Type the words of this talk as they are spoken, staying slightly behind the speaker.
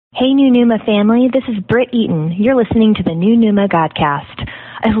Hey, New Numa family, this is Britt Eaton. You're listening to the New Numa Godcast.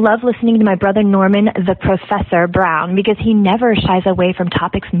 I love listening to my brother Norman, the Professor Brown, because he never shies away from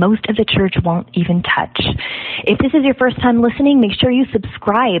topics most of the church won't even touch. If this is your first time listening, make sure you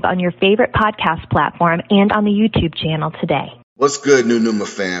subscribe on your favorite podcast platform and on the YouTube channel today. What's good, New Numa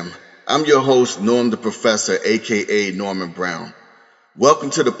fam? I'm your host, Norm the Professor, aka Norman Brown.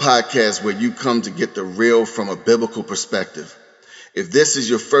 Welcome to the podcast where you come to get the real from a biblical perspective. If this is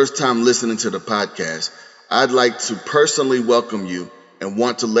your first time listening to the podcast, I'd like to personally welcome you and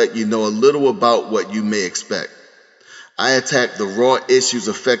want to let you know a little about what you may expect. I attack the raw issues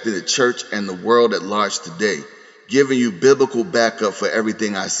affecting the church and the world at large today, giving you biblical backup for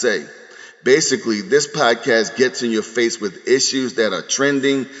everything I say. Basically, this podcast gets in your face with issues that are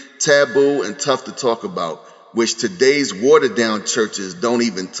trending, taboo, and tough to talk about, which today's watered-down churches don't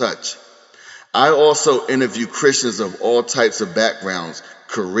even touch. I also interview Christians of all types of backgrounds,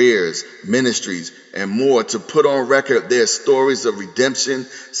 careers, ministries, and more to put on record their stories of redemption,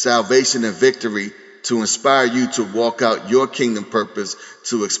 salvation, and victory to inspire you to walk out your kingdom purpose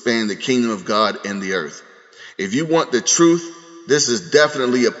to expand the kingdom of God in the earth. If you want the truth, this is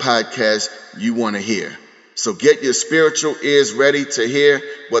definitely a podcast you want to hear. So get your spiritual ears ready to hear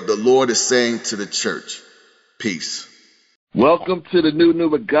what the Lord is saying to the church. Peace. Welcome to the New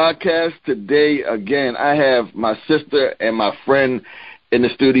Numa Godcast. Today, again, I have my sister and my friend in the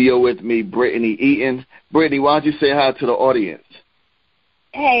studio with me, Brittany Eaton. Brittany, why don't you say hi to the audience?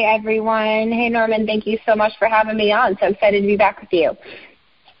 Hey, everyone. Hey, Norman. Thank you so much for having me on. So excited to be back with you.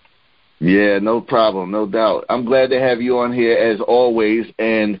 Yeah, no problem, no doubt. I'm glad to have you on here as always.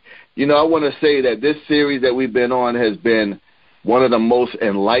 And, you know, I want to say that this series that we've been on has been one of the most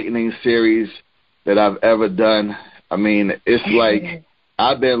enlightening series that I've ever done. I mean, it's like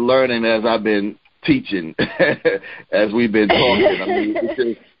I've been learning as I've been teaching, as we've been talking. I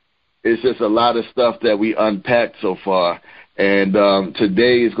mean, it's just a lot of stuff that we unpacked so far. And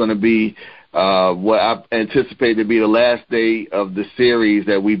today is going to be what I anticipate to be the last day of the series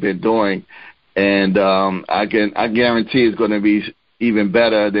that we've been doing. And I guarantee it's going to be even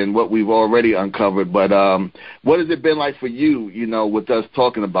better than what we've already uncovered. But what has it been like for you, you know, with us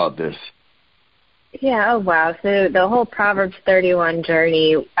talking about this? Yeah, oh, wow. So the whole Proverbs 31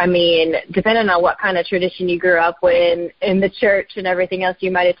 journey, I mean, depending on what kind of tradition you grew up with in the church and everything else, you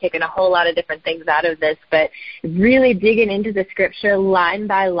might have taken a whole lot of different things out of this. But really digging into the scripture line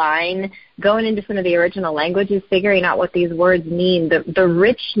by line, going into some of the original languages, figuring out what these words mean, the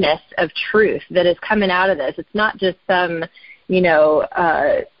richness of truth that is coming out of this. It's not just some, you know,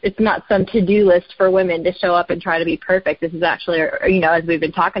 it's not some to-do list for women to show up and try to be perfect. This is actually, you know, as we've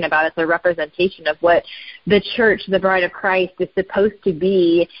been talking about, it's a representation of what the church, the bride of Christ, is supposed to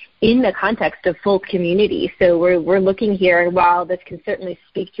be in the context of full community. So we're looking here, while this can certainly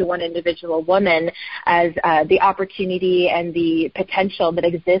speak to one individual woman, as the opportunity and the potential that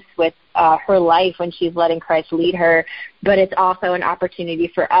exists with her life when she's letting Christ lead her, but it's also an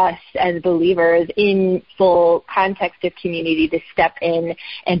opportunity for us as believers in full context of community to step in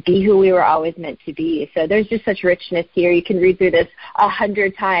and be who we were always meant to be. So there's just such richness here. You can read through this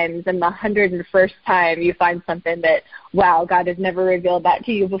 100 times, and the 101st time you find something that, wow, God has never revealed that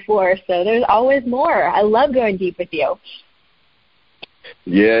to you before. So there's always more. I love going deep with you.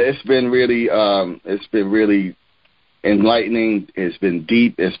 Yeah, it's been really enlightening. It's been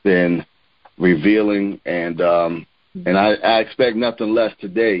deep. It's been revealing, and I expect nothing less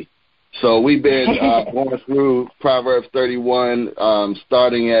today. So we've been going through Proverbs 31,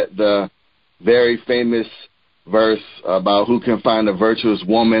 starting at the very famous verse about who can find a virtuous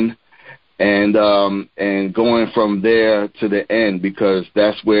woman, and going from there to the end, because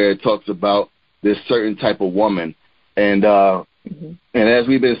that's where it talks about this certain type of woman. And as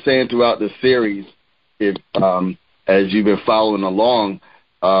we've been saying throughout the series, as you've been following along,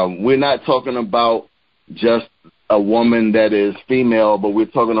 we're not talking about just a woman that is female, but we're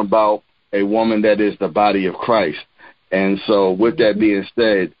talking about a woman that is the body of Christ. And so with that being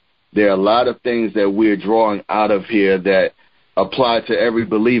said, there are a lot of things that we're drawing out of here that apply to every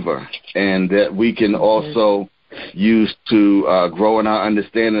believer, and that we can also use to grow in our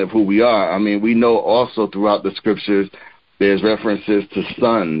understanding of who we are. I mean, we know also throughout the scriptures there's references to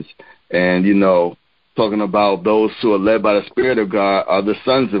sons, and, you know, talking about those who are led by the Spirit of God are the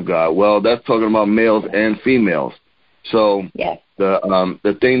sons of God. Well, that's talking about males and females. So yes.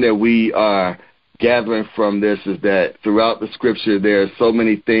 The thing that we are gathering from this is that throughout the scripture there are so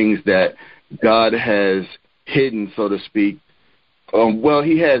many things that God has hidden, so to speak. Well,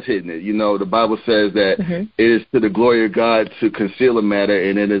 he has hidden it. You know, the Bible says that it is to the glory of God to conceal a matter,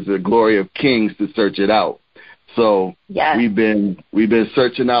 and it is the glory of kings to search it out. So we've been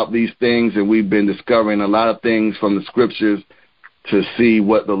searching out these things, and we've been discovering a lot of things from the scriptures to see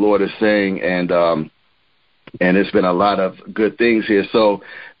what the Lord is saying, and it's been a lot of good things here. So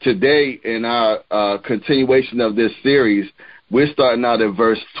today, in our continuation of this series, we're starting out at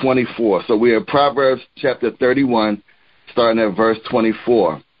verse 24. So we're in Proverbs chapter 31, starting at verse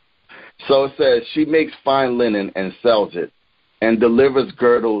 24. So it says, she makes fine linen and sells it, and delivers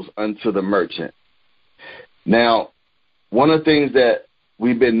girdles unto the merchant. Now, one of the things that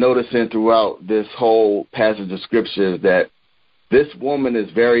we've been noticing throughout this whole passage of Scripture is that this woman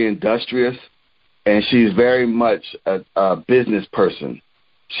is very industrious, and she's very much a business person.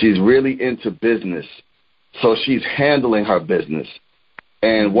 She's really into business, so she's handling her business.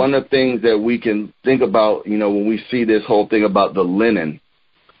 And one of the things that we can think about, when we see this whole thing about the linen,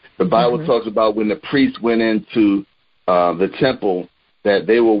 the Bible talks about when the priests went into the temple that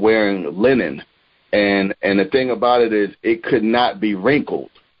they were wearing linen. And the thing about it is it could not be wrinkled.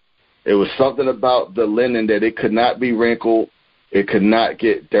 It was something about the linen that it could not be wrinkled. It could not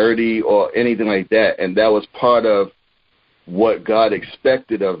get dirty or anything like that. And that was part of what God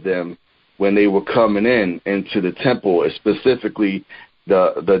expected of them when they were coming into the temple. Specifically,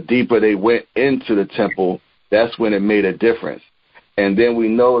 the deeper they went into the temple, that's when it made a difference. And then we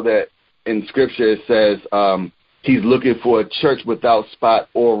know that in Scripture it says he's looking for a church without spot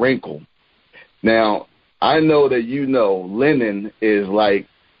or wrinkle. Now, I know that linen is like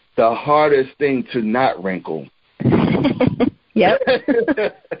the hardest thing to not wrinkle. Yep.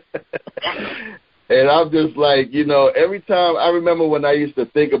 And I'm just like, every time I remember when I used to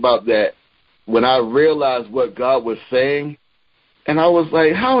think about that, when I realized what God was saying, and I was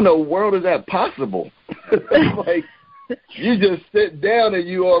like, how in the world is that possible? Like, you just sit down and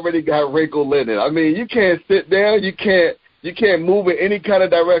you already got wrinkled linen. I mean, you can't sit down, you can't move in any kind of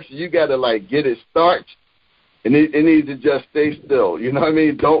direction. You got to, get it starched, and it needs to just stay still. You know what I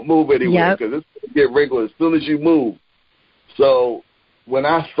mean? Don't move anywhere because it's going to get wrinkled as soon as you move. So when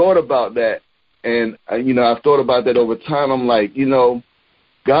I thought about that, and, I've thought about that over time, I'm like,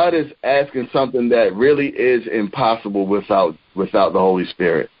 God is asking something that really is impossible without the Holy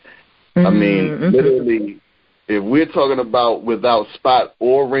Spirit. I mean, literally, if we're talking about without spot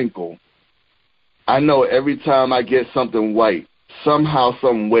or wrinkle, I know every time I get something white, somehow,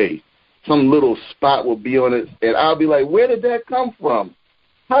 some way, some little spot will be on it, and I'll be like, where did that come from?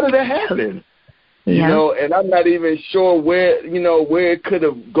 How did that happen? And I'm not even sure where it could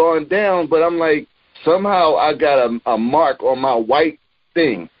have gone down, but I'm like, somehow I got a mark on my white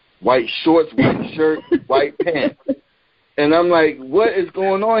thing, white shorts, white shirt, white pants. And I'm like, what is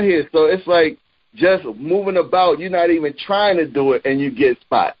going on here? So it's like just moving about, you're not even trying to do it, and you get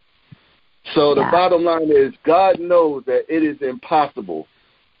spot. So the bottom line is God knows that it is impossible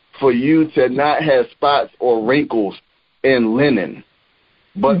for you to not have spots or wrinkles in linen.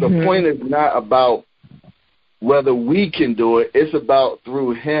 But the point is not about whether we can do it. It's about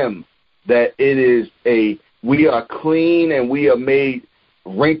through him that it is we are clean and we are made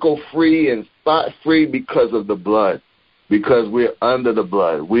wrinkle-free and spot-free because of the blood, because we're under the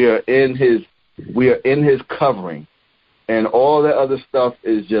blood. We are in his covering. And all that other stuff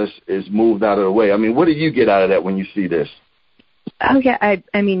is moved out of the way. I mean, what do you get out of that when you see this? Oh, yeah.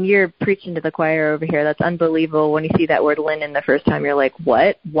 I mean, you're preaching to the choir over here. That's unbelievable. When you see that word linen the first time, you're like,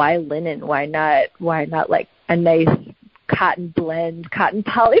 what? Why linen? Why not like a nice cotton blend, cotton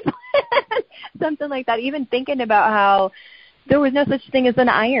poly blend, something like that? Even thinking about how there was no such thing as an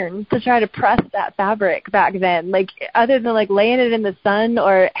iron to try to press that fabric back then, other than laying it in the sun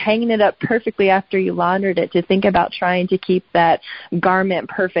or hanging it up perfectly after you laundered it. To think about trying to keep that garment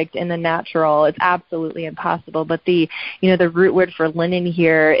perfect in the natural, it's absolutely impossible. But the root word for linen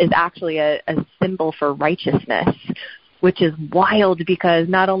here is actually a symbol for righteousness, which is wild because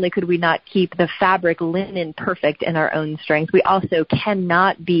not only could we not keep the fabric linen perfect in our own strength, we also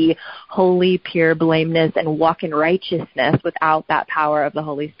cannot be holy, pure, blameless, and walk in righteousness without that power of the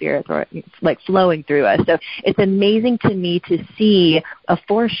Holy Spirit flowing through us. So it's amazing to me to see a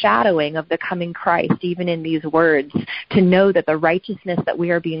foreshadowing of the coming Christ, even in these words, to know that the righteousness that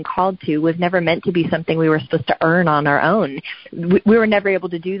we are being called to was never meant to be something we were supposed to earn on our own. We were never able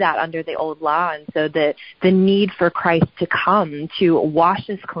to do that under the old law, and so the need for Christ to come, to wash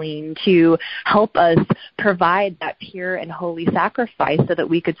us clean, to help us provide that pure and holy sacrifice so that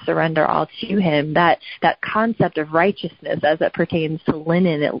we could surrender all to him. That concept of righteousness as it pertains to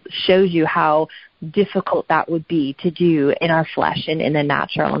linen, it shows you how difficult that would be to do in our flesh and in the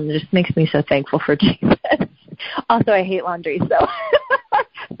natural. And it just makes me so thankful for Jesus. Also, I hate laundry, so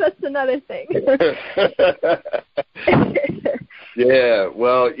that's another thing. Yeah,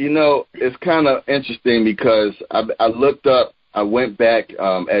 well, it's kind of interesting because I looked up, I went back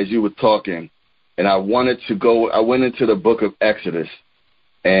as you were talking, and I went into the book of Exodus.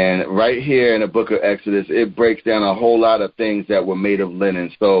 And right here in the book of Exodus, it breaks down a whole lot of things that were made of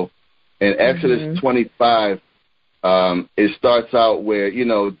linen. So in Exodus 25, it starts out where,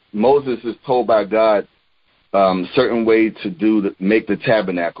 Moses is told by God certain way to make the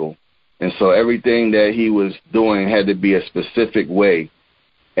tabernacle. And so everything that he was doing had to be a specific way.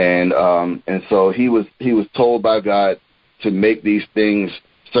 And so he was told by God to make these things,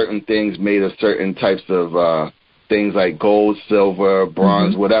 certain things made of certain types of things like gold, silver,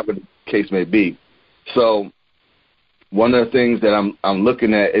 bronze, whatever the case may be. So one of the things that I'm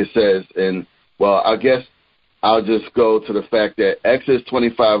looking at, it says, and well, I guess I'll just go to the fact that Exodus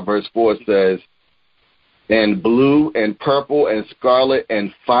 25 verse 4 says, and blue and purple and scarlet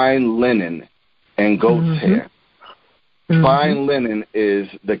and fine linen and goat's hair. Fine linen is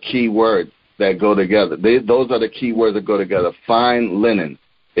the key word that go together. Those are the key words that go together. Fine linen.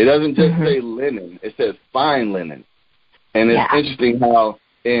 It doesn't just say linen. It says fine linen. And it's interesting how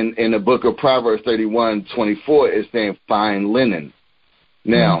in the book of Proverbs 31:24, it's saying fine linen.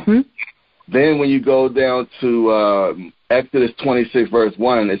 Now, then when you go down to Exodus 26, verse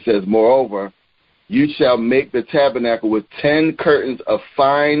 1, it says, moreover, you shall make the tabernacle with 10 curtains of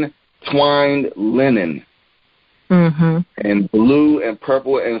fine twined linen and blue and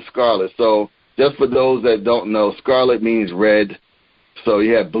purple and scarlet. So just for those that don't know, scarlet means red. So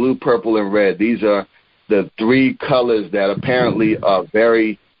you have blue, purple, and red. These are the three colors that apparently are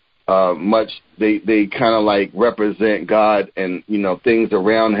very much, they kind of like represent God and, things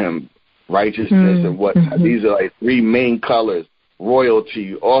around him, righteousness and whatnot. These are like three main colors,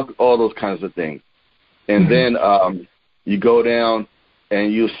 royalty, all those kinds of things. And then you go down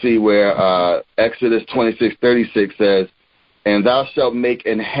and you see where Exodus 26:36 says, and thou shalt make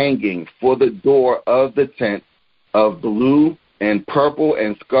an hanging for the door of the tent of blue and purple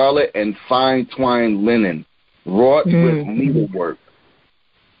and scarlet and fine twined linen, wrought with needlework.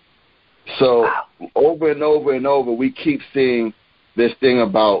 So over and over and over, we keep seeing this thing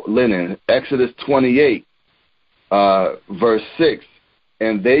about linen. Exodus 28, verse 6,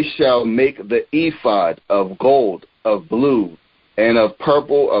 and they shall make the ephod of gold, of blue, and of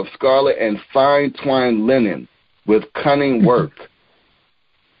purple, of scarlet, and fine twined linen with cunning work.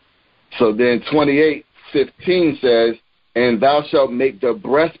 So then 28:15 says, and thou shalt make the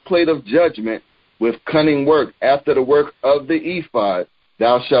breastplate of judgment with cunning work. After the work of the ephod,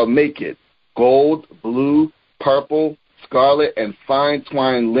 thou shalt make it gold, blue, purple, scarlet, and fine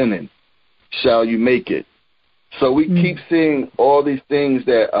twined linen shall you make it. So we keep seeing all these things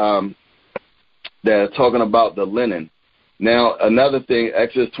that are talking about the linen. Now, another thing,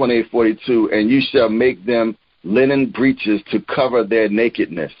 Exodus 28:42, and you shall make them linen breeches to cover their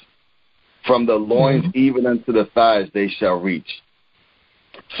nakedness. From the loins even unto the thighs they shall reach.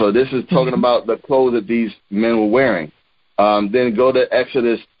 So this is talking about the clothes that these men were wearing. Then go to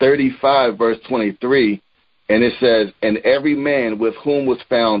Exodus 35, verse 23, and it says, and every man with whom was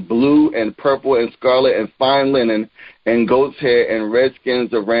found blue and purple and scarlet and fine linen and goat's hair and red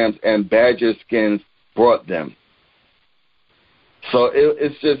skins of rams and badger skins brought them. So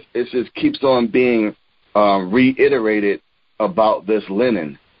it just keeps on being reiterated about this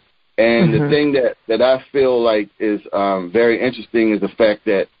linen. And the thing that I feel like is very interesting is the fact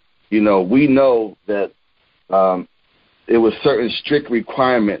that, we know that it was certain strict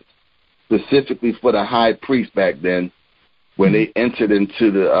requirements specifically for the high priest back then when they entered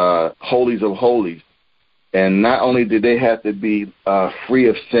into the holies of holies. And not only did they have to be free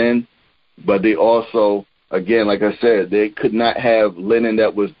of sin, but they also, again, like I said, they could not have linen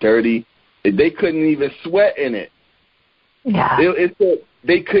that was dirty. They couldn't even sweat in it. Yeah.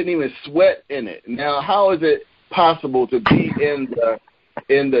 They couldn't even sweat in it. Now, how is it possible to be in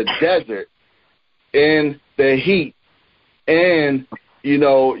the desert, in the heat, and,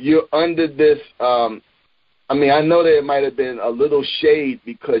 you're under this, I know that it might have been a little shade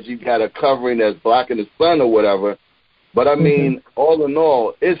because you got a covering that's blocking the sun or whatever, but all in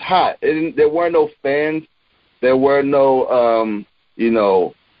all, it's hot. There were no fans. There were no,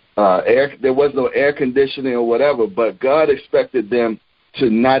 there was no air conditioning or whatever, but God expected them to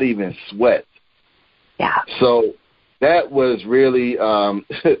not even sweat. Yeah. So that was really,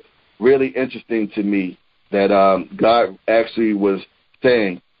 really interesting to me that God actually was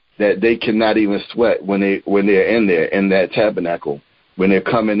saying that they cannot even sweat when they're in there in that tabernacle, when they're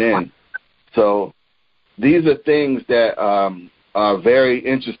coming in. So these are things that are very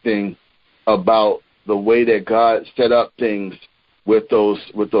interesting about the way that God set up things with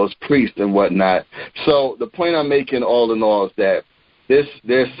those priests and whatnot. So the point I'm making all in all is that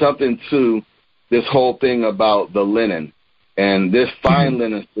there's something to this whole thing about the linen, and this fine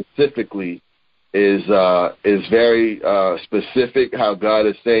linen specifically is very specific. How God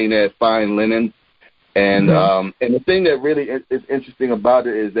is saying that fine linen, and the thing that really is interesting about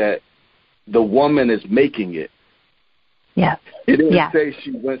it is that the woman is making it. Yeah. It didn't say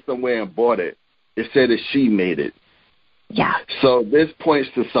she went somewhere and bought it. It said that she made it. Yeah. So this points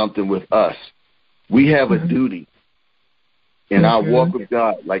to something with us. We have a duty in our walk with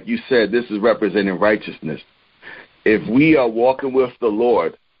God. Like you said, this is representing righteousness. If we are walking with the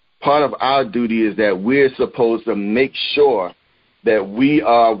Lord, part of our duty is that we're supposed to make sure that we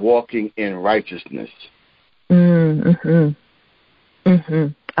are walking in righteousness.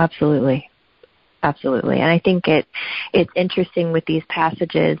 Absolutely. Absolutely. And I think it's interesting with these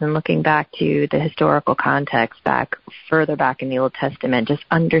passages and looking back to the historical context further back in the Old Testament, just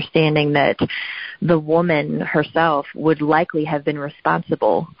understanding that the woman herself would likely have been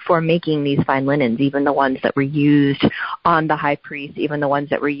responsible for making these fine linens, even the ones that were used on the high priest, even the ones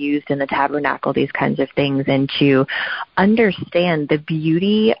that were used in the tabernacle, these kinds of things, and to understand the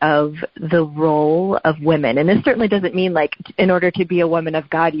beauty of the role of women. And this certainly doesn't mean like in order to be a woman of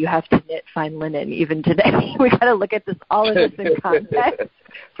God, you have to knit fine linen. Even today, we got to look at all of this in context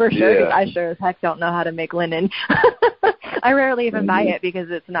for sure. Because I sure as heck don't know how to make linen. I rarely even buy it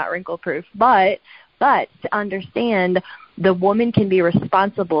because it's not wrinkle proof. But to understand, the woman can be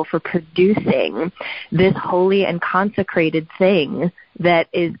responsible for producing this holy and consecrated thing that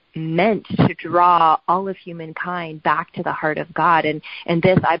is meant to draw all of humankind back to the heart of God. And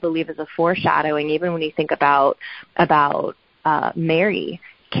this, I believe, is a foreshadowing. Even when you think about Mary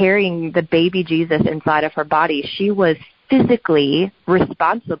carrying the baby Jesus inside of her body, she was physically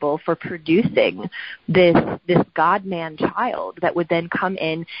responsible for producing this God-man child that would then come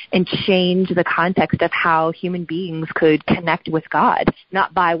in and change the context of how human beings could connect with God,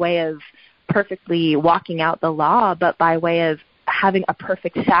 not by way of perfectly walking out the law, but by way of having a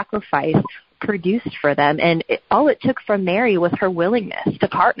perfect sacrifice produced for them. And all it took from Mary was her willingness to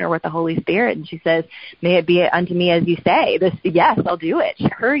partner with the Holy Spirit. And she says, may it be unto me as you say. This, yes, I'll do it.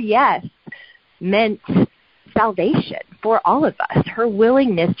 Her yes meant salvation for all of us. Her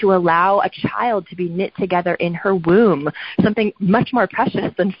willingness to allow a child to be knit together in her womb, something much more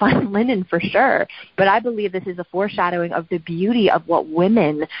precious than fine linen for sure. But I believe this is a foreshadowing of the beauty of what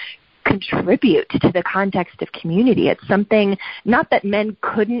women contribute to the context of community. It's something, not that men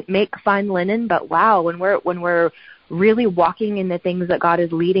couldn't make fine linen, but wow, when we're really walking in the things that God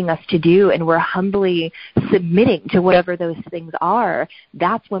is leading us to do, and we're humbly submitting to whatever those things are,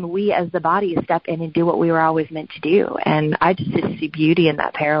 that's when we as the body step in and do what we were always meant to do. And I just see beauty in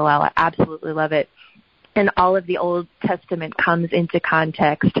that parallel. I absolutely love it. And all of the Old Testament comes into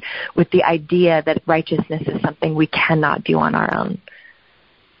context with the idea that righteousness is something we cannot do on our own.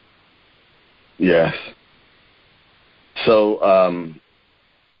 Yes. So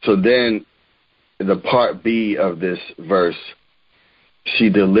then the part B of this verse, she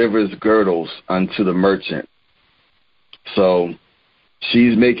delivers girdles unto the merchant. So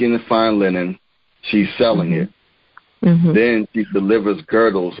she's making the fine linen. She's selling it. Then she delivers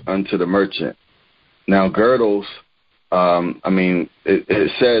girdles unto the merchant. Now, girdles,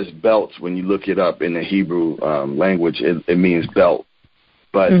 it says belts when you look it up in the Hebrew language. It means belt.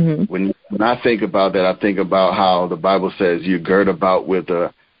 But when I think about that, I think about how the Bible says you gird about with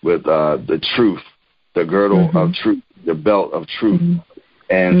the truth, the girdle of truth, the belt of truth.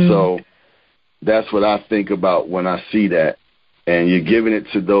 And so that's what I think about when I see that. And you're giving it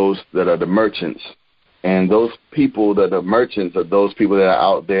to those that are the merchants. And those people that are merchants are those people that are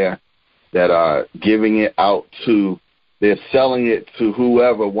out there that are giving it out to, they're selling it to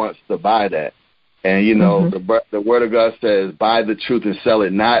whoever wants to buy that. And, you know, the Word of God says, buy the truth and sell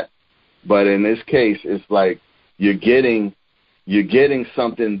it not. But in this case, it's like you're getting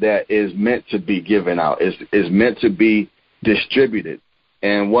something that is meant to be given out. Is meant to be distributed.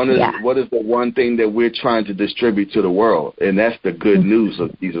 And what is the one thing that we're trying to distribute to the world? And that's the good news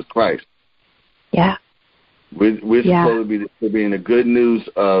of Jesus Christ. Yeah. We're supposed to be distributing the good news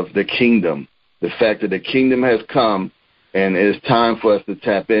of the kingdom, the fact that the kingdom has come and it's time for us to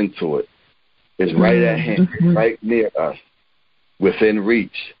tap into it. It's right at hand, right near us, within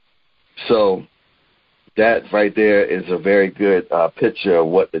reach. So that right there is a very good picture of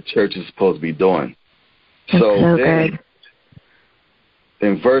what the church is supposed to be doing. So then,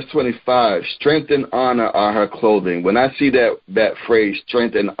 in verse 25, strength and honor are her clothing. When I see that phrase,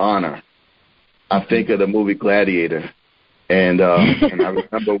 strength and honor, I think of the movie Gladiator. And I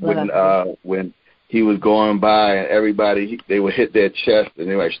remember when he was going by, and everybody, they would hit their chest, and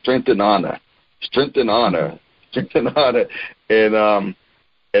they were like, strength and honor, strength and honor, strength and honor. And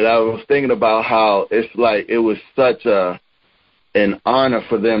I was thinking about how it's like it was such an honor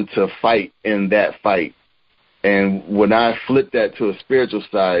for them to fight in that fight. And when I flip that to a spiritual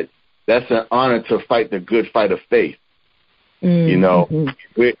side, that's an honor to fight the good fight of faith. Mm-hmm. You know,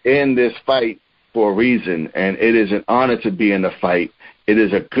 we're in this fight for a reason, and it is an honor to be in the fight. It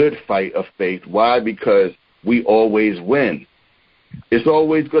is a good fight of faith. Why? Because we always win. It's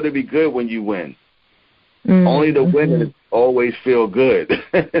always going to be good when you win. Mm-hmm. Only the winners always feel good.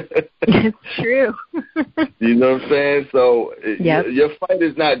 It's true. You know what I'm saying? So your fight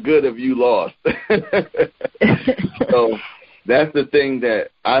is not good if you lost. So that's the thing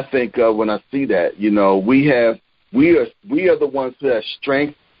that I think of when I see that. You know, we are the ones who have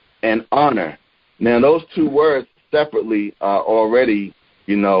strength and honor. Now, those two words separately are already,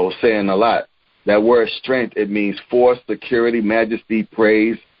 you know, saying a lot. That word strength, it means force, security, majesty,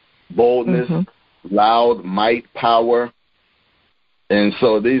 praise, boldness, loud, might, power. And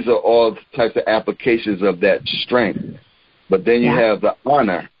so these are all types of applications of that strength. But then you have the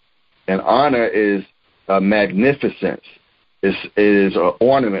honor, and honor is a magnificence. It is an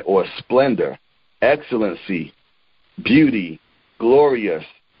ornament or splendor, excellency, beauty, glorious,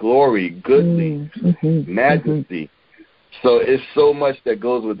 glory, goodly, majesty. So it's so much that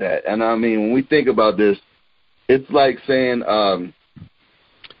goes with that. And I mean, when we think about this, it's like saying,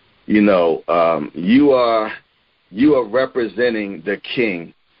 you are representing the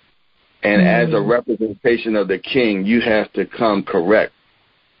king. And as a representation of the king, you have to come correct.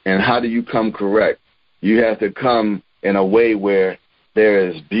 And how do you come correct? You have to come in a way where there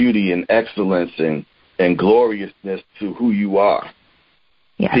is beauty and excellence and gloriousness to who you are.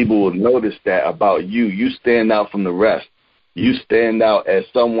 Yeah. People will notice that about you. You stand out from the rest. You stand out as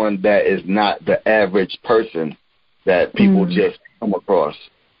someone that is not the average person that people just come across.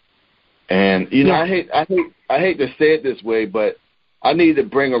 And you know, I hate to say it this way, but I need to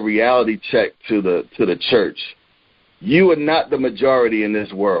bring a reality check to the church. You are not the majority in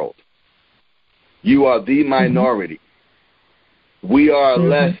this world. You are the minority. We are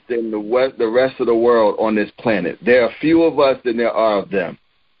less than the rest of the world on this planet. There are fewer of us than there are of them.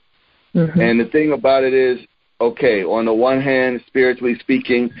 And the thing about it is, okay, on the one hand, spiritually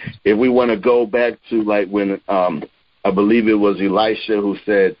speaking, if we want to go back to like when I believe it was Elisha who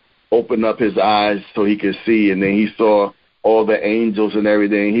said, open up his eyes so he could see, and then he saw all the angels and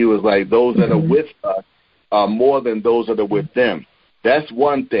everything. He was like, those that are with us are more than those that are with them. That's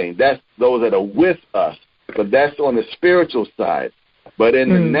one thing. That's those that are with us. But that's on the spiritual side. But in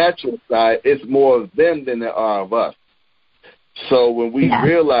the natural side, it's more of them than there are of us. So when we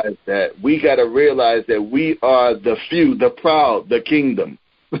realize that, we got to realize that we are the few, the proud, the kingdom.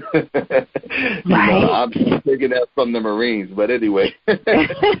 I'm taking that from the Marines, but anyway.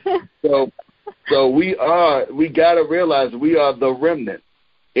 So we got to realize we are the remnant.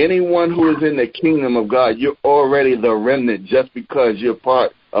 Anyone who is in the kingdom of God, you're already the remnant just because you're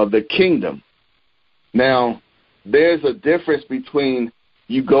part of the kingdom. Now, there's a difference between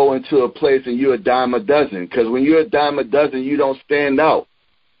you go into a place and you're a dime a dozen, because when you're a dime a dozen, you don't stand out.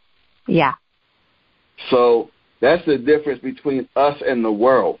 Yeah. So that's the difference between us and the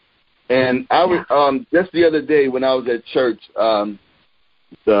world. And I was just the other day when I was at church,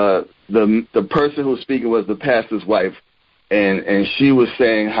 the person who was speaking was the pastor's wife, and she was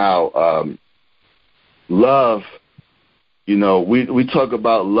saying how love. You know, we talk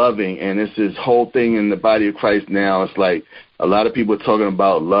about loving, and it's this whole thing in the body of Christ now. It's like a lot of people are talking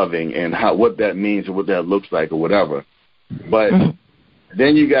about loving and what that means and what that looks like or whatever. But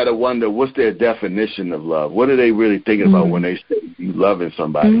then you got to wonder, what's their definition of love? What are they really thinking about when they say you loving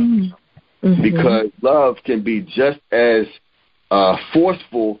somebody? Because love can be just as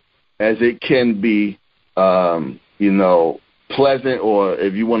forceful as it can be, pleasant, or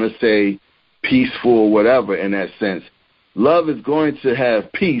if you want to say peaceful or whatever in that sense. Love is going to have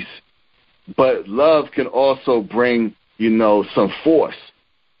peace, but love can also bring, some force.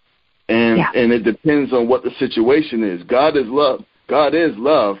 And it depends on what the situation is. God is love. God is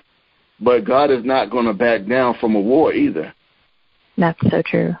love, but God is not going to back down from a war either. That's so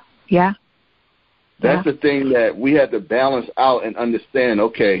true. Yeah. That's the thing that we have to balance out and understand.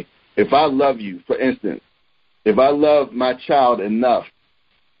 Okay, if I love you, for instance, if I love my child enough,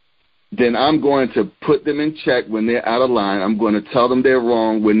 then I'm going to put them in check when they're out of line. I'm going to tell them they're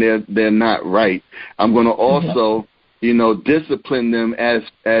wrong when they're not right. I'm going to also, discipline them as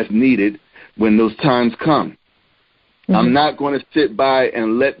needed when those times come. I'm not going to sit by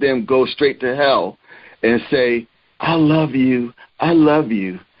and let them go straight to hell and say, I love you, I love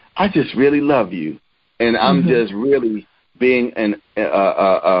you, I just really love you, and I'm just really being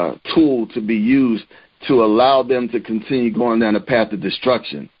a tool to be used to allow them to continue going down the path of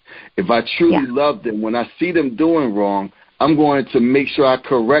destruction. If I truly love them, when I see them doing wrong, I'm going to make sure I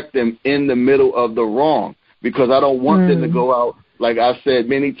correct them in the middle of the wrong, because I don't want them to go out, like I've said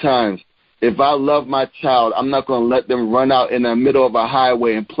many times, if I love my child, I'm not going to let them run out in the middle of a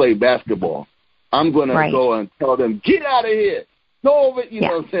highway and play basketball. I'm going to go and tell them, get out of here. Go over, you know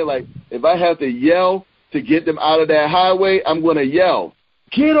what I'm saying? Like, if I have to yell to get them out of that highway, I'm going to yell,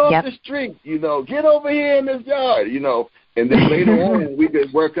 get off the street, you know, get over here in this yard, you know. And then later on, we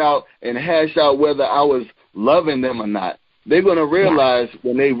could work out and hash out whether I was loving them or not. They're going to realize,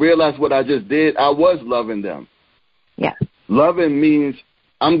 when they realize what I just did, I was loving them. Yeah. Loving means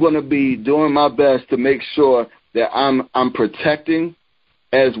I'm going to be doing my best to make sure that I'm protecting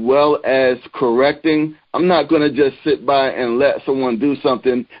as well as correcting. I'm not going to just sit by and let someone do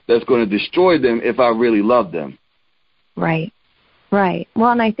something that's going to destroy them if I really love them. Right. Right.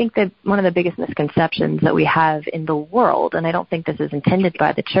 Well, and I think that one of the biggest misconceptions that we have in the world, and I don't think this is intended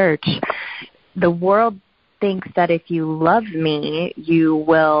by the church, the world thinks that if you love me, you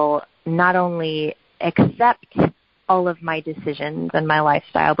will not only accept all of my decisions and my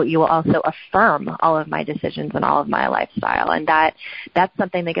lifestyle, but you will also affirm all of my decisions and all of my lifestyle. And that's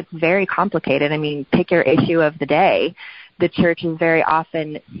something that gets very complicated. I mean, pick your issue of the day. The church is very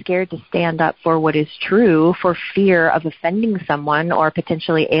often scared to stand up for what is true for fear of offending someone or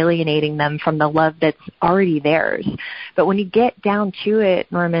potentially alienating them from the love that's already theirs. But when you get down to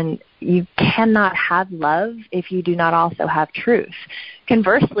it, Norman, you cannot have love if you do not also have truth.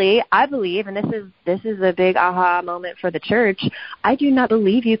 Conversely, I believe, and this is a big aha moment for the church, I do not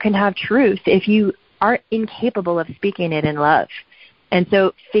believe you can have truth if you are incapable of speaking it in love. And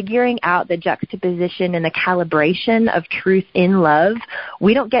so figuring out the juxtaposition and the calibration of truth in love,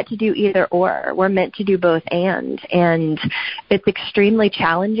 we don't get to do either or. We're meant to do both and. And it's extremely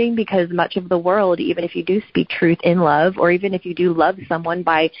challenging because much of the world, even if you do speak truth in love, or even if you do love someone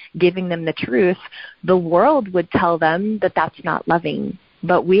by giving them the truth, the world would tell them that that's not loving.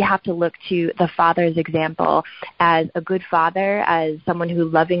 But we have to look to the Father's example as a good father, as someone who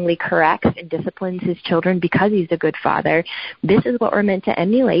lovingly corrects and disciplines his children because he's a good father. This is what we're meant to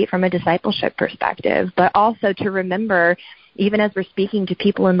emulate from a discipleship perspective, but also to remember, even as we're speaking to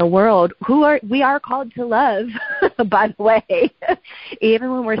people in the world we are called to love, by the way.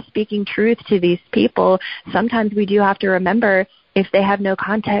 Even when we're speaking truth to these people, sometimes we do have to remember, if they have no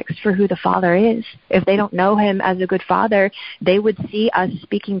context for who the Father is, if they don't know him as a good father, they would see us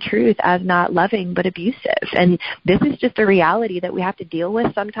speaking truth as not loving but abusive. And this is just a reality that we have to deal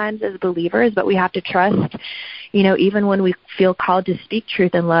with sometimes as believers, but we have to trust, you know, even when we feel called to speak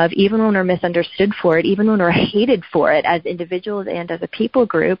truth in love, even when we're misunderstood for it, even when we're hated for it as individuals and as a people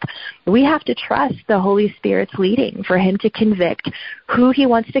group, we have to trust the Holy Spirit's leading for him to convict who he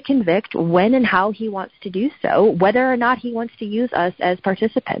wants to convict, when and how he wants to do so, whether or not he wants to use us as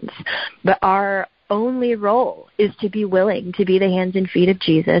participants. But our only role is to be willing to be the hands and feet of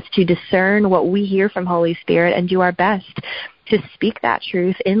Jesus, to discern what we hear from Holy Spirit and do our best to speak that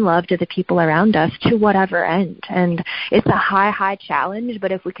truth in love to the people around us to whatever end. And it's a high challenge,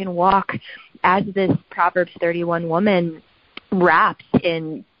 but if we can walk as this Proverbs 31 woman, wrapped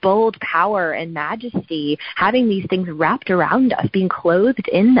in bold power and majesty, having these things wrapped around us, being clothed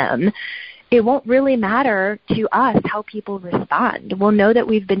in them, it won't really matter to us how people respond. We'll know that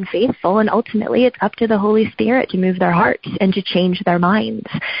we've been faithful, and ultimately it's up to the Holy Spirit to move their hearts and to change their minds.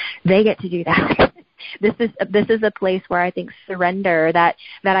 They get to do that. This is a place where I think surrender, that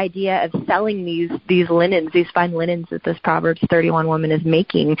idea of selling these linens, these fine linens that this Proverbs 31 woman is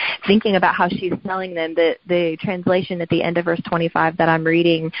making, thinking about how she's selling them. The translation at the end of verse 25 that I'm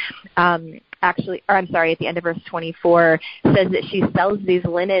reading, at the end of verse 24, says that she sells these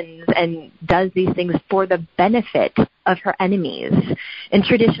linens and does these things for the benefit of her enemies. And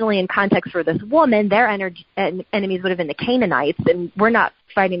traditionally, in context for this woman, their enemies would have been the Canaanites, and we're not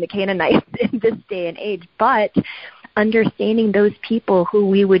fighting the Canaanites in this day and age, but understanding those people who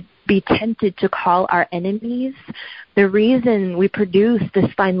we would be tempted to call our enemies, the reason we produce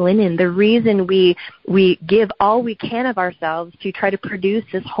this fine linen, the reason we give all we can of ourselves to try to produce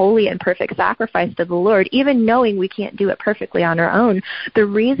this holy and perfect sacrifice to the Lord, even knowing we can't do it perfectly on our own, the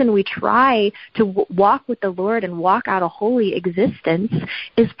reason we try to walk with the Lord and walk out a holy existence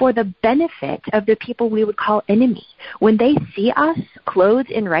is for the benefit of the people we would call enemy. When they see us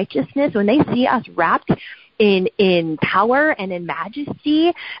clothed in righteousness, when they see us wrapped in power and in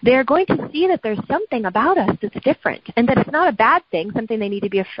majesty, they're going to see that there's something about us that's different, and that it's not a bad thing, something they need to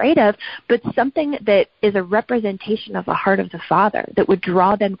be afraid of, but something that is a representation of the heart of the Father that would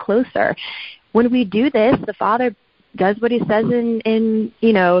draw them closer. When we do this, the Father does what he says in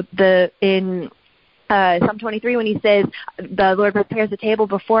Psalm 23 when he says, the Lord prepares a table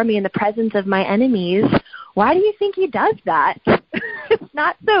before me in the presence of my enemies. Why do you think he does that? It's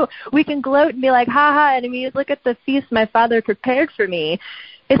not so we can gloat and be like, ha ha, enemies, look at the feast my Father prepared for me.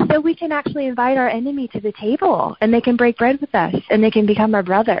 It's so we can actually invite our enemy to the table, and they can break bread with us, and they can become our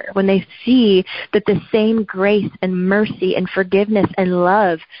brother when they see that the same grace and mercy and forgiveness and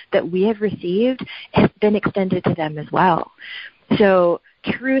love that we have received has been extended to them as well. So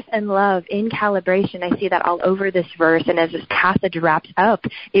truth and love in calibration, I see that all over this verse, and as this passage wraps up,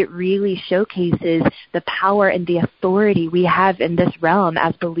 it really showcases the power and the authority we have in this realm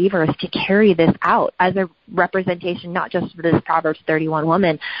as believers to carry this out as a representation, not just for this Proverbs 31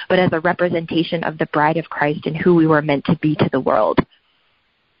 woman, but as a representation of the bride of Christ and who we were meant to be to the world.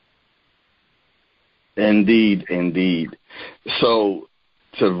 Indeed, indeed. So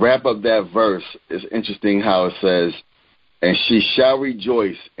to wrap up that verse, it's interesting how it says, and she shall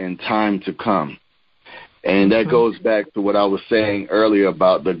rejoice in time to come. And that goes back to what I was saying earlier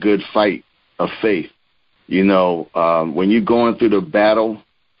about the good fight of faith. You know, when you're going through the battle,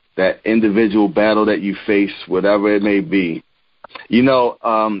 that individual battle that you face, whatever it may be. You know,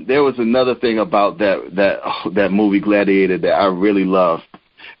 there was another thing about that movie Gladiator that I really love,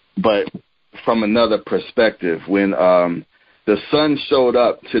 but from another perspective. When the son showed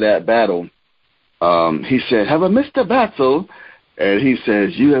up to that battle, he said, "Have I missed the battle?" And he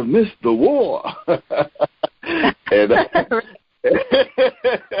says, "You have missed the war."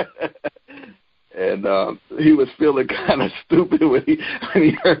 And he was feeling kind of stupid when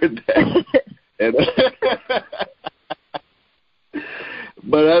he heard that.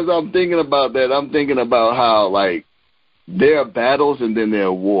 But as I'm thinking about that, I'm thinking about how, like, there are battles and then there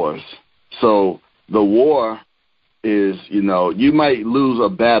are wars. So the war is, you know, you might lose a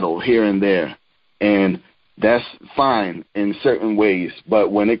battle here and there, and that's fine in certain ways.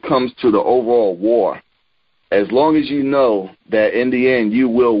 But when it comes to the overall war, as long as you know that in the end you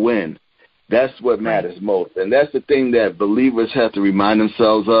will win, that's what matters most. And that's the thing that believers have to remind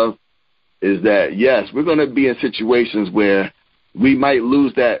themselves of, is that, yes, we're going to be in situations where we might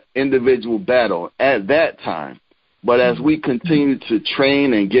lose that individual battle at that time. But as we continue to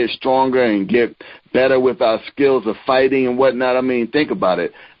train and get stronger and get better with our skills of fighting and whatnot, I mean, think about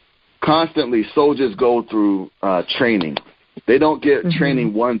it. Constantly, soldiers go through training. They don't get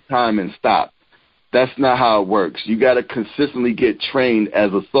training one time and stop. That's not how it works. You got to consistently get trained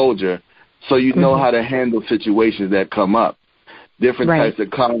as a soldier so you know how to handle situations that come up. Different types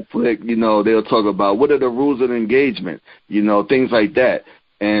of conflict, you know, they'll talk about what are the rules of engagement, you know, things like that.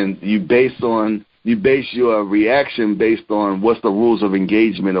 And you base your reaction based on what's the rules of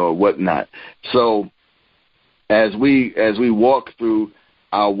engagement or whatnot. So as we walk through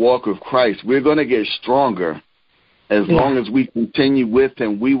our walk with Christ, we're going to get stronger. As long as we continue with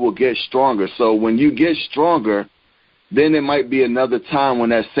him, we will get stronger. So when you get stronger, then there might be another time when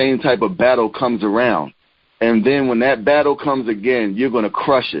that same type of battle comes around. And then when that battle comes again, you're going to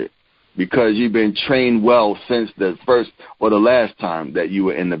crush it because you've been trained well since the first or the last time that you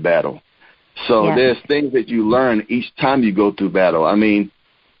were in the battle. So there's things that you learn each time you go through battle. I mean,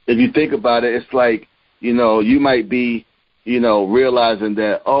 if you think about it, it's like, you know, you might be, you know, realizing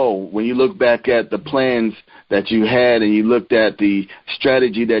that, oh, when you look back at the plans that you had and you looked at the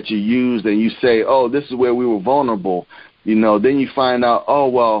strategy that you used and you say, oh, this is where we were vulnerable, you know, then you find out, oh,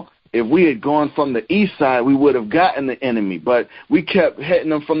 well, if we had gone from the east side, we would have gotten the enemy, but we kept hitting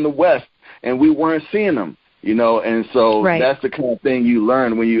them from the west and we weren't seeing them, you know, and so that's the kind of thing you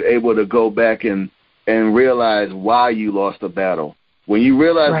learn when you're able to go back and realize why you lost the battle. When you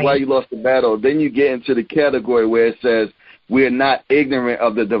realize why you lost the battle, then you get into the category where it says, we are not ignorant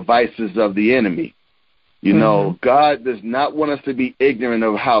of the devices of the enemy. You know, God does not want us to be ignorant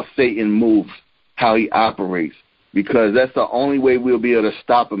of how Satan moves, how he operates, because that's the only way we'll be able to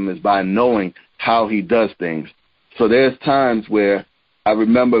stop him is by knowing how he does things. So there's times where I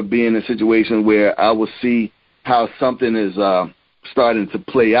remember being in a situation where I will see how something is starting to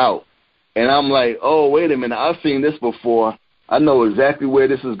play out. And I'm like, oh, wait a minute, I've seen this before. I know exactly where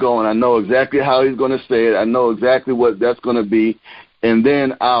this is going. I know exactly how he's going to say it. I know exactly what that's going to be. And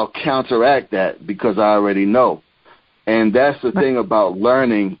then I'll counteract that because I already know. And that's the thing about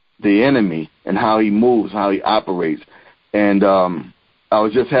learning the enemy and how he moves, how he operates. And I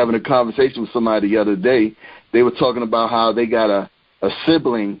was just having a conversation with somebody the other day. They were talking about how they got a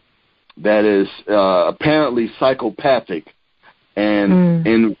sibling that is apparently psychopathic. And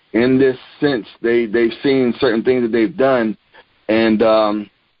in this sense, they've seen certain things that they've done. And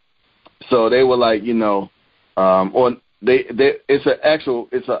so they were like, it's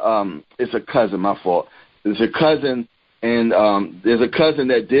a cousin, my fault. It's a cousin, and there's a cousin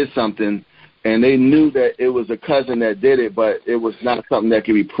that did something, and they knew that it was a cousin that did it, but it was not something that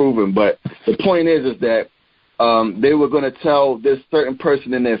could be proven. But the point is that they were going to tell this certain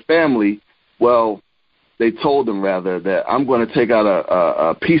person in their family, well, they told them rather that I'm going to take out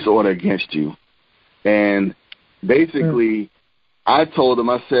a peace order against you. And basically, I told them,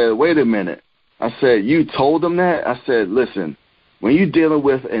 I said, wait a minute. I said, you told them that? I said, listen, when you're dealing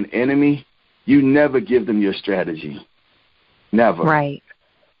with an enemy, you never give them your strategy. Never. Right.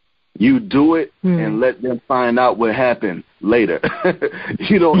 You do it and let them find out what happened later.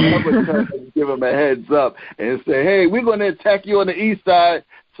 You don't ever tell them, give them a heads up and say, hey, we're going to attack you on the east side,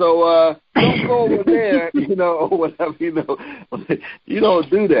 so don't go over there, or whatever, You don't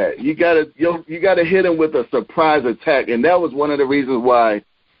do that. You gotta hit them with a surprise attack. And that was one of the reasons why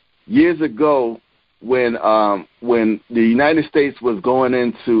years ago when the United States was going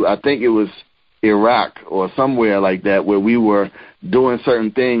into, I think it was Iraq or somewhere like that, where we were doing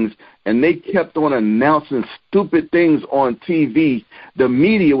certain things, and they kept on announcing stupid things on TV. The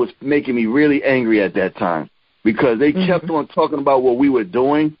media was making me really angry at that time because they kept on talking about what we were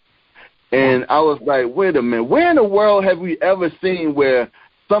doing. And I was like, wait a minute, where in the world have we ever seen where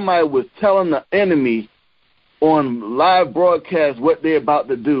somebody was telling the enemy on live broadcast what they're about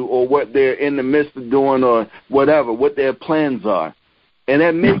to do or what they're in the midst of doing or whatever, what their plans are? And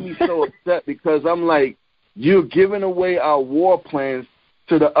that made me so upset because I'm like, you're giving away our war plans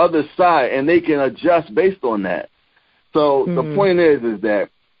to the other side, and they can adjust based on that. So the point is that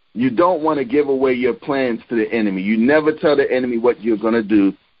you don't want to give away your plans to the enemy. You never tell the enemy what you're going to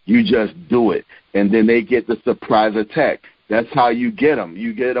do. You just do it, and then they get the surprise attack. That's how you get them.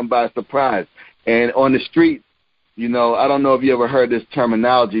 You get them by surprise. And on the street, I don't know if you ever heard this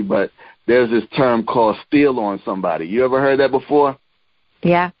terminology, but there's this term called steal on somebody. You ever heard that before?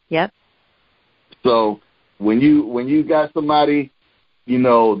 Yeah, yep. So when you got somebody,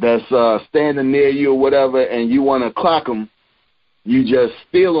 that's standing near you or whatever, and you want to clock them, you just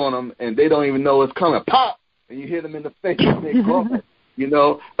steal on them, and they don't even know it's coming. Pop! And you hit them in the face, and they go.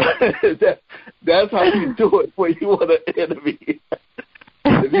 That's how you do it when you want an enemy.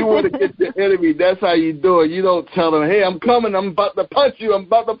 If you want to get the enemy, that's how you do it. You don't tell them, hey, I'm coming, I'm about to punch you.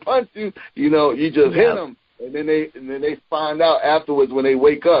 You just hit them. And then they find out afterwards when they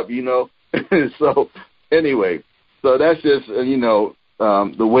wake up, So anyway, so that's just,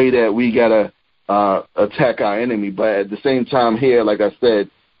 the way that we got to attack our enemy. But at the same time here, like I said,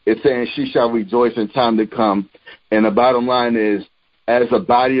 it's saying she shall rejoice in time to come. And the bottom line is, as a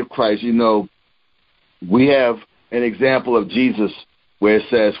body of Christ, we have an example of Jesus where it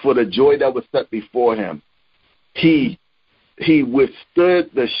says, for the joy that was set before him, he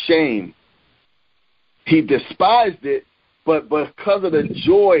withstood the shame. He despised it, but because of the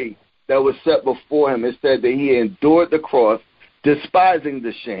joy that was set before him, it said that he endured the cross, despising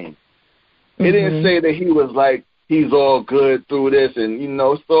the shame. It didn't say that he was like, he's all good through this and,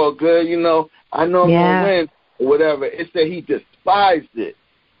 it's all good, I know I'm going to win or whatever. It said he despised it.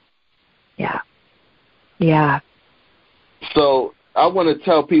 Yeah. Yeah. So I want to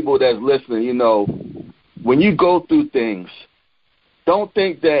tell people that's listening, when you go through things, don't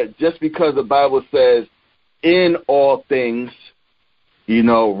think that just because the Bible says in all things,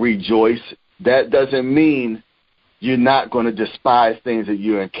 rejoice, that doesn't mean you're not going to despise things that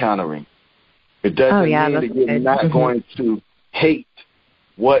you're encountering. It doesn't mean that you're not going to hate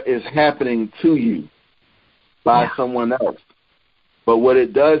what is happening to you by someone else. But what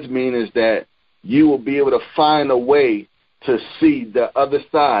it does mean is that you will be able to find a way to see the other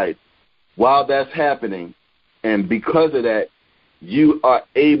side while that's happening. And because of that, you are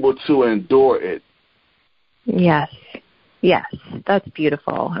able to endure it. Yes. Yes, that's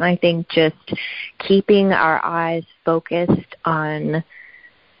beautiful. And I think just keeping our eyes focused on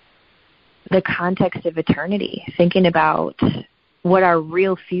the context of eternity, thinking about what our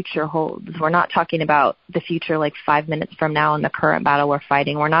real future holds. We're not talking about the future like 5 minutes from now in the current battle we're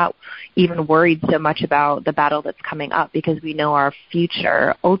fighting. We're not even worried so much about the battle that's coming up because we know our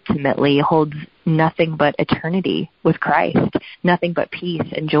future ultimately holds nothing but eternity with Christ, nothing but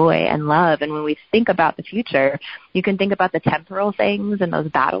peace and joy and love. And when we think about the future, you can think about the temporal things and those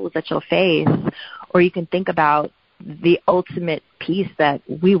battles that you'll face, or you can think about the ultimate peace that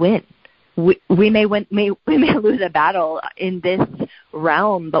we win. We may lose a battle in this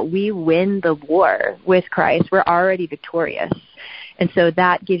realm, but we win the war with Christ. We're already victorious. And so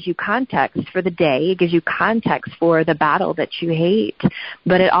that gives you context for the day. It gives you context for the battle that you hate.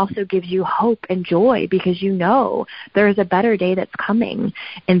 But it also gives you hope and joy because you know there is a better day that's coming.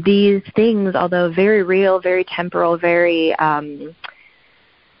 And these things, although very real, very temporal, very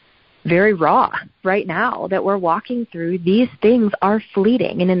raw right now that we're walking through, these things are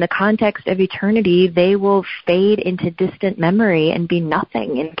fleeting. And in the context of eternity, they will fade into distant memory and be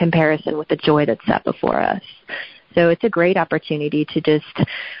nothing in comparison with the joy that's set before us. So it's a great opportunity to just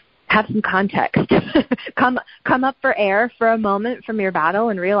have some context. Come up for air for a moment from your battle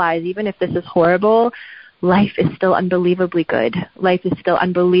and realize even if this is horrible, life is still unbelievably good. Life is still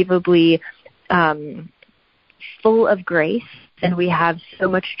unbelievably full of grace, and we have so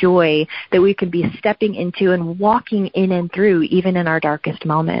much joy that we can be stepping into and walking in and through even in our darkest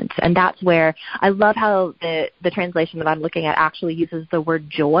moments. And that's where I love how the translation that I'm looking at actually uses the word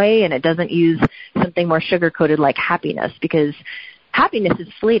joy, and it doesn't use something more sugar-coated like happiness, because happiness is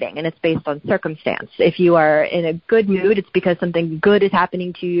fleeting and it's based on circumstance. If you are in a good mood, it's because something good is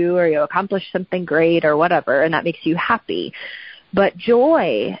happening to you or you accomplished something great or whatever, and that makes you happy. But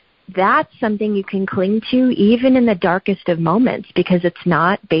joy, that's something you can cling to even in the darkest of moments, because it's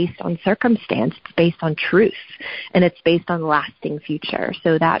not based on circumstance. It's based on truth, and it's based on lasting future.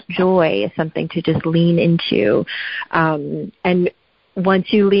 So that joy is something to just lean into. And once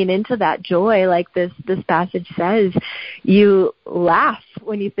you lean into that joy, like this passage says, you laugh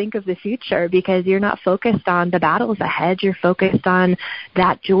when you think of the future because you're not focused on the battles ahead. You're focused on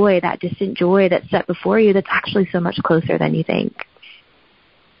that joy, that distant joy that's set before you that's actually so much closer than you think.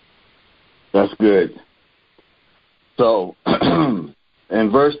 That's good. So,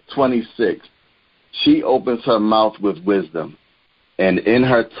 in verse 26, she opens her mouth with wisdom, and in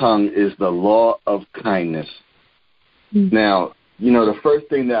her tongue is the law of kindness. Mm-hmm. Now, the first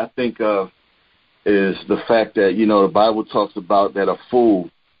thing that I think of is the fact that, the Bible talks about that a fool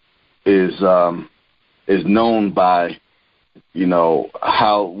is known by,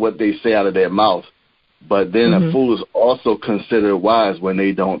 what they say out of their mouth. But then a fool is also considered wise when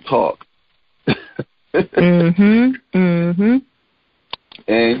they don't talk. And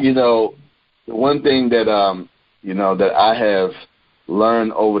the one thing that that I have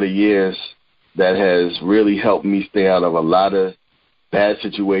learned over the years that has really helped me stay out of a lot of bad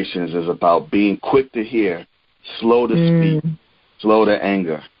situations is about being quick to hear, slow to speak, slow to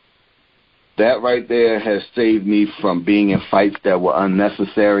anger. That right there has saved me from being in fights that were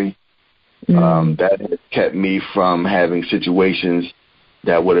unnecessary. That has kept me from having situations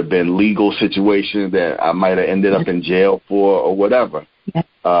that would have been legal situations that I might have ended up in jail for or whatever.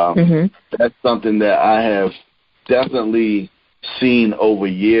 That's something that I have definitely seen over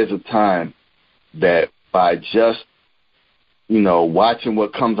years of time, that by just, watching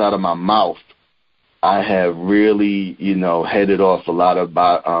what comes out of my mouth, I have really, headed off a lot of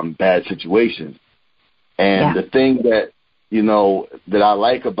bad situations. And the thing that, that I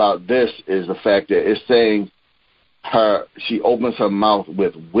like about this is the fact that it's saying she opens her mouth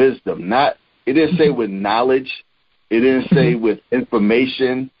with wisdom. It didn't say with knowledge. It didn't say with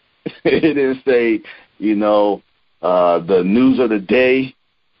information. It didn't say, the news of the day.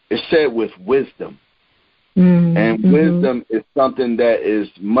 It said with wisdom. And wisdom is something that is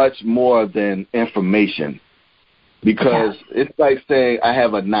much more than information, because it's like saying I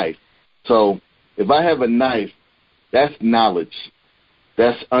have a knife. So if I have a knife, that's knowledge.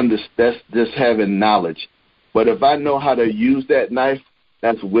 That's just having knowledge. But if I know how to use that knife,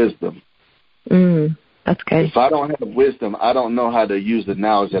 that's wisdom. That's good. If I don't have wisdom, I don't know how to use the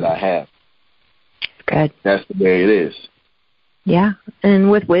knowledge that I have. Good. That's the way it is. Yeah, and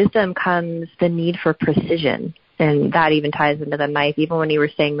with wisdom comes the need for precision, and that even ties into the knife. Even when you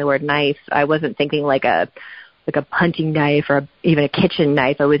were saying the word knife, I wasn't thinking like a hunting knife or even a kitchen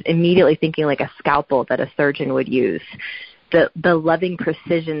knife. I was immediately thinking like a scalpel that a surgeon would use. The loving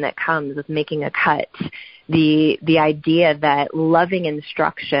precision that comes with making a cut, the idea that loving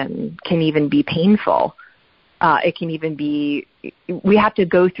instruction can even be painful. It can even be, we have to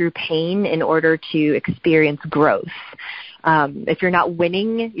go through pain in order to experience growth. If you're not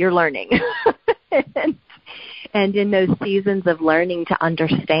winning, you're learning. And in those seasons of learning to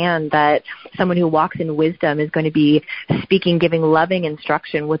understand that someone who walks in wisdom is going to be speaking, giving loving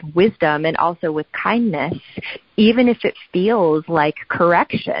instruction with wisdom and also with kindness, even if it feels like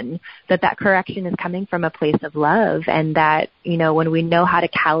correction, that correction is coming from a place of love, and that, when we know how to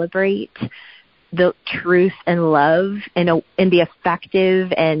calibrate the truth and love in the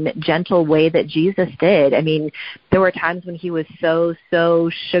effective and gentle way that Jesus did. I mean, there were times when he was so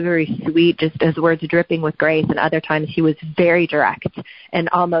sugary sweet, just his words dripping with grace, and other times he was very direct and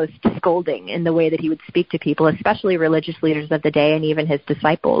almost scolding in the way that he would speak to people, especially religious leaders of the day and even his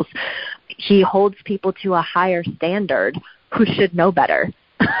disciples. He holds people to a higher standard who should know better.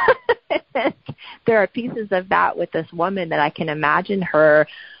 There are pieces of that with this woman that I can imagine her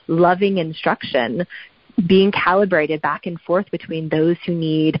loving instruction being calibrated back and forth between those who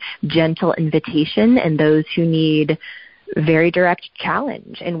need gentle invitation and those who need very direct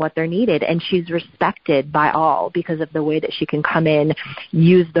challenge in what they're needed. And she's respected by all because of the way that she can come in,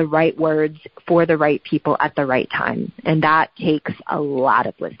 use the right words for the right people at the right time. And that takes a lot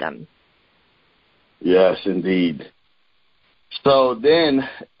of wisdom. Yes, indeed. So then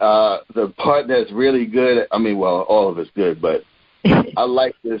the part that's really good, I mean, well, all of it's good, but I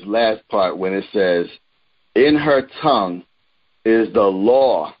like this last part when it says, in her tongue is the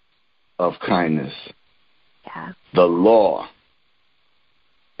law of kindness. Yeah. The law.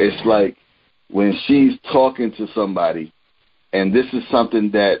 It's like when she's talking to somebody, and this is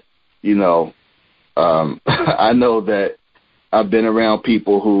something that, you know, I know that I've been around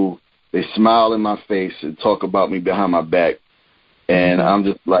people who they smile in my face and talk about me behind my back. And I'm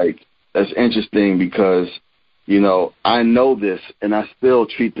just like, that's interesting because, you know, I know this and I still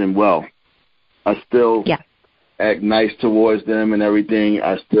treat them well. I still act nice towards them and everything.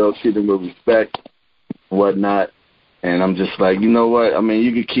 I still treat them with respect, whatnot. And I'm just like, you know what? I mean,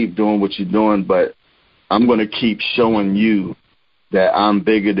 you can keep doing what you're doing, but I'm going to keep showing you that I'm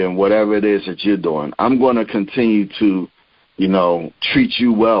bigger than whatever it is that you're doing. I'm going to continue to, you know, treat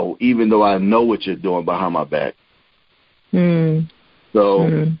you well, even though I know what you're doing behind my back. So,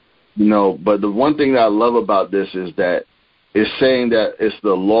 you know, but the one thing that I love about this is that it's saying that it's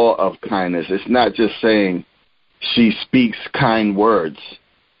the law of kindness. It's not just saying she speaks kind words.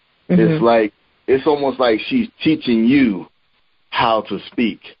 It's like, it's almost like she's teaching you how to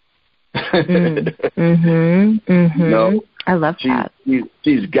speak. You know? I love that.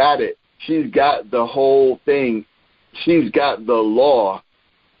 She's got it. She's got the whole thing. She's got the law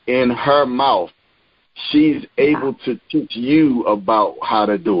in her mouth. She's able to teach you about how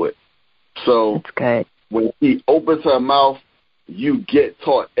to do it. So that's good. When she opens her mouth, you get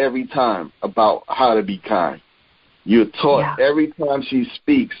taught every time about how to be kind. You're taught every time she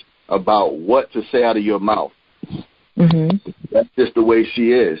speaks about what to say out of your mouth. That's just the way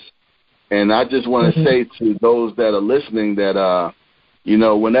she is. And I just want to say to those that are listening that, you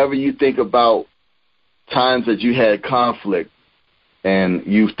know, whenever you think about times that you had conflict, and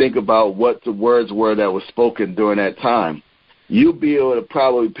you think about what the words were that were spoken during that time, you'll be able to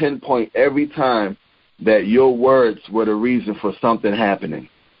probably pinpoint every time that your words were the reason for something happening.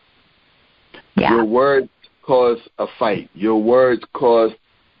 Your words caused a fight. Your words caused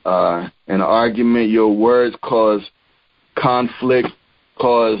an argument. Your words caused conflict,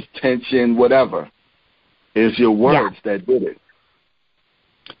 caused tension, whatever. It's your words that did it.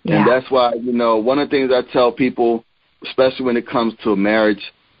 And that's why, you know, one of the things I tell people, especially when it comes to marriage,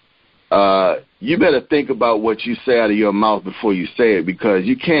 you better think about what you say out of your mouth before you say it, because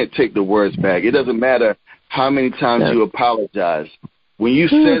you can't take the words back. It doesn't matter how many times you apologize. When you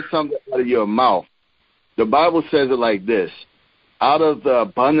say something out of your mouth, the Bible says it like this: out of the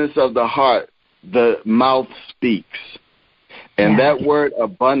abundance of the heart, the mouth speaks. And that word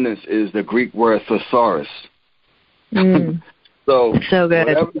abundance is the Greek word thesaurus. So good.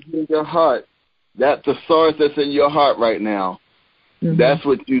 Whatever's in your heart, that thesaurus that's in your heart right now, that's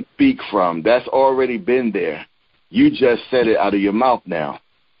what you speak from. That's already been there. You just said it out of your mouth now.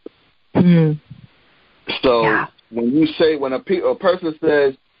 So when you say, when a person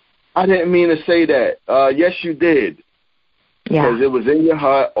says, I didn't mean to say that, yes, you did. Because it was in your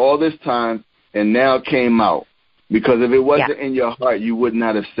heart all this time, and now it came out. Because if it wasn't in your heart, you would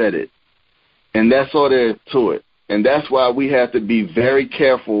not have said it. And that's all there is to it. And that's why we have to be very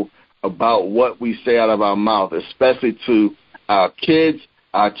careful about what we say out of our mouth, especially to our kids,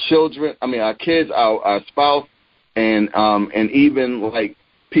 our children, our kids, our spouse, and even like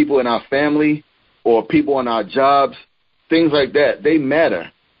people in our family or people on our jobs, things like that. They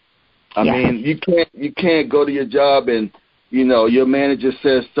matter. I mean, you can't go to your job and, you know, your manager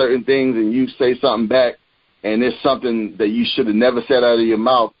says certain things and you say something back, and it's something that you should have never said out of your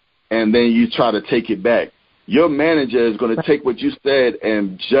mouth, and then you try to take it back. Your manager is going to take what you said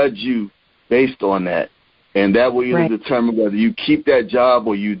and judge you based on that, and that will either determine whether you keep that job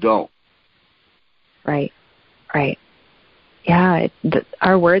or you don't. Right. Yeah,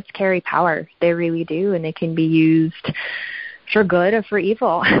 our words carry power. They really do, and they can be used for good or for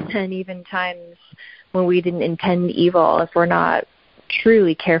evil. And even times when we didn't intend evil, if we're not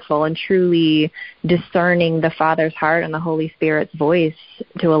truly careful and truly discerning the Father's heart and the Holy Spirit's voice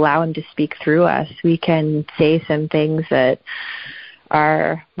to allow him to speak through us, we can say some things that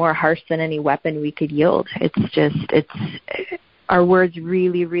are more harsh than any weapon we could yield. Our words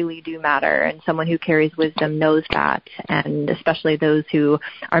really, really do matter, and someone who carries wisdom knows that, and especially those who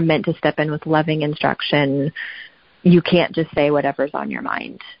are meant to step in with loving instruction. You can't just say whatever's on your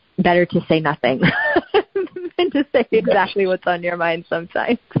mind. Better to say nothing than to say exactly what's on your mind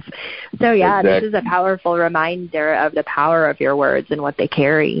sometimes. So, yeah, exactly. This is a powerful reminder of the power of your words and what they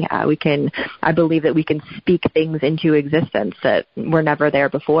carry. I believe that we can speak things into existence that were never there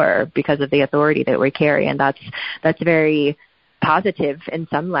before because of the authority that we carry, and that's very positive in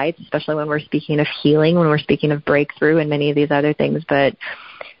some lights, especially when we're speaking of healing, when we're speaking of breakthrough and many of these other things. But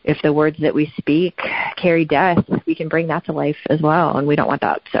if the words that we speak carry death, we can bring that to life as well, and we don't want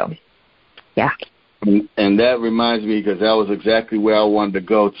that. So, yeah. And that reminds me, because that was exactly where I wanted to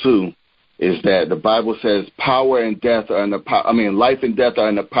go to, is that the Bible says power and death are in the life and death are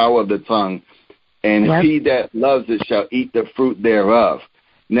in the power of the tongue, and yep. He that loves it shall eat the fruit thereof.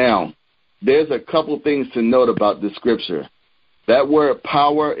 Now, there's a couple things to note about this scripture. That word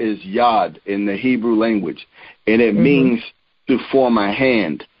power is yad in the Hebrew language, and it means to form a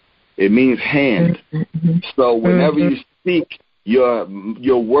hand. It means hand. So whenever you speak,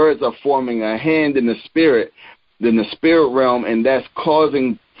 your words are forming a hand in the spirit realm, and that's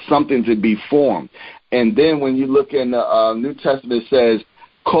causing something to be formed. And then when you look in the New Testament, it says,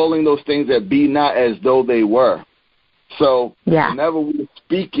 calling those things that be not as though they were. So whenever we're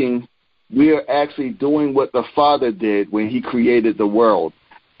speaking, we are actually doing what the Father did when he created the world.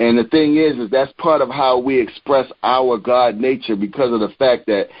 And the thing is that's part of how we express our God nature, because of the fact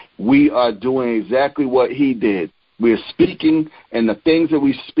that we are doing exactly what he did. We're speaking, and the things that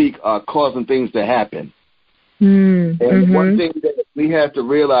we speak are causing things to happen. And one thing that we have to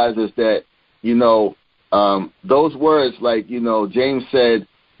realize is that, those words, like, James said,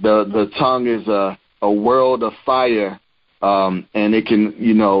 the tongue is a world of fire, and it's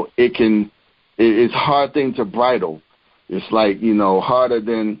a hard thing to bridle. It's like, harder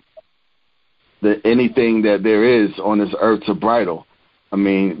than anything that there is on this earth to bridle.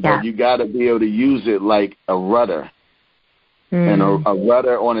 But you got to be able to use it like a rudder. And a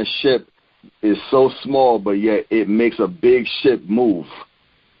rudder on a ship is so small, but yet it makes a big ship move.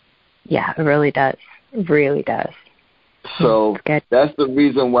 Yeah, it really does. It really does. So that's the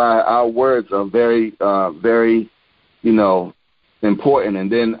reason why our words are very, very, important.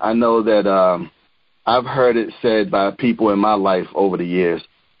 And then I know that I've heard it said by people in my life over the years.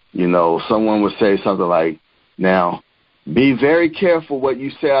 Someone would say something like, now, be very careful what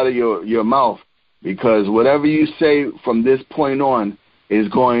you say out of your mouth, because whatever you say from this point on is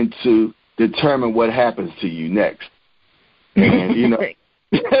going to determine what happens to you next. And,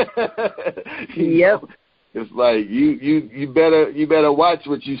 yep. It's like you better watch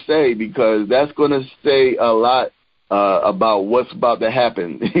what you say, because that's going to say a lot about what's about to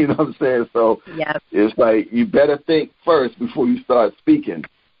happen. You know what I'm saying? So It's like you better think first before you start speaking.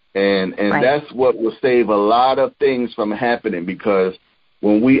 And right. That's what will save a lot of things from happening, because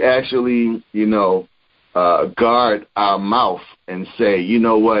when we actually, guard our mouth and say, you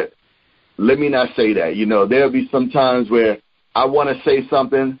know what, let me not say that. There'll be some times where I want to say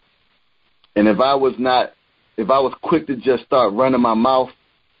something, and if I was quick to just start running my mouth,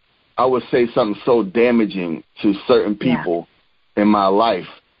 I would say something so damaging to certain people in my life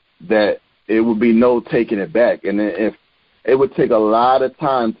that it would be no taking it back. And if it would take a lot of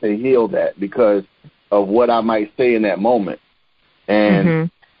time to heal that, because of what I might say in that moment.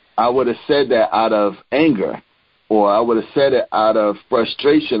 And I would have said that out of anger, or I would have said it out of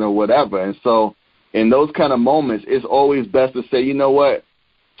frustration or whatever. And so in those kind of moments, it's always best to say, you know what,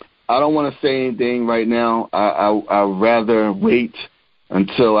 I don't want to say anything right now. I'd rather wait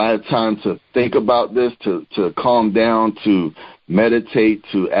until I have time to think about this, to calm down, to meditate,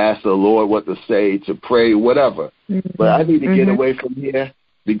 to ask the Lord what to say, to pray, whatever. But I need to get away from here,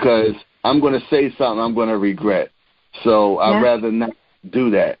 because I'm going to say something I'm going to regret. So I'd rather not do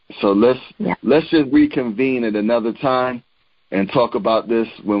that. So let's just reconvene at another time and talk about this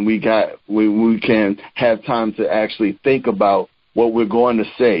when we can have time to actually think about what we're going to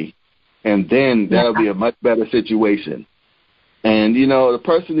say. And then that'll be a much better situation. And, the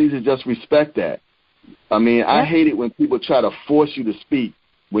person needs to just respect that. I hate it when people try to force you to speak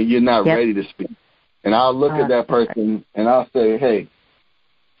when you're not ready to speak. And I'll look at that person and I'll say, hey,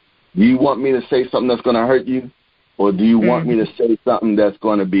 do you want me to say something that's going to hurt you? Or do you want me to say something that's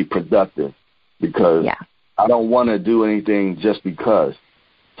going to be productive? Because I don't want to do anything just because.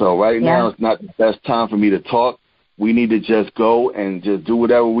 So right now it's not the best time for me to talk. We need to just go and just do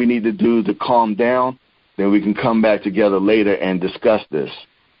whatever we need to do to calm down. Then we can come back together later and discuss this.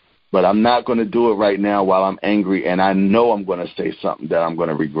 But I'm not going to do it right now while I'm angry, and I know I'm going to say something that I'm going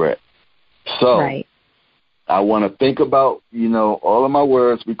to regret. So I want to think about, all of my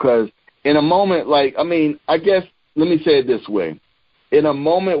words, because in a moment, I guess, let me say it this way. In a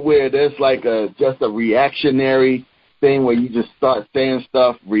moment where there's just a reactionary thing where you just start saying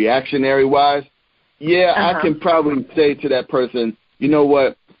stuff reactionary-wise, I can probably say to that person, you know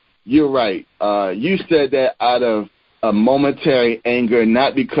what, you're right. You said that out of a momentary anger,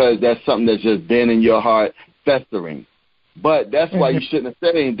 not because that's something that's just been in your heart festering. But that's why you shouldn't have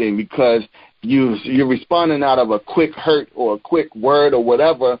said anything, because you're responding out of a quick hurt or a quick word or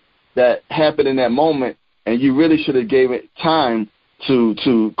whatever that happened in that moment, and you really should have gave it time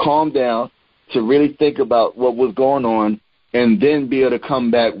to calm down, to really think about what was going on, and then be able to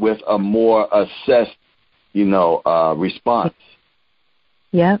come back with a more assessed, response.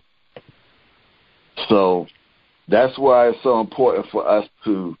 Yeah. So that's why it's so important for us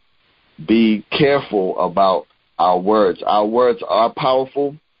to be careful about our words. Our words are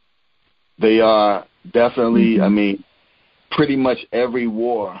powerful. They are definitely, pretty much every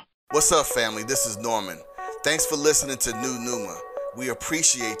war. What's up, family? This is Norman. Thanks for listening to New Numa. We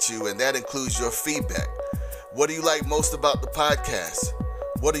appreciate you, and that includes your feedback. What do you like most about the podcast?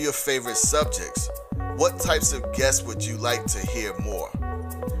 What are your favorite subjects? What types of guests would you like to hear more?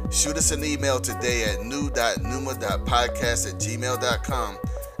 Shoot us an email today at new.numa.podcast@gmail.com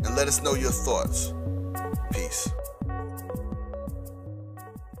and let us know your thoughts. Peace.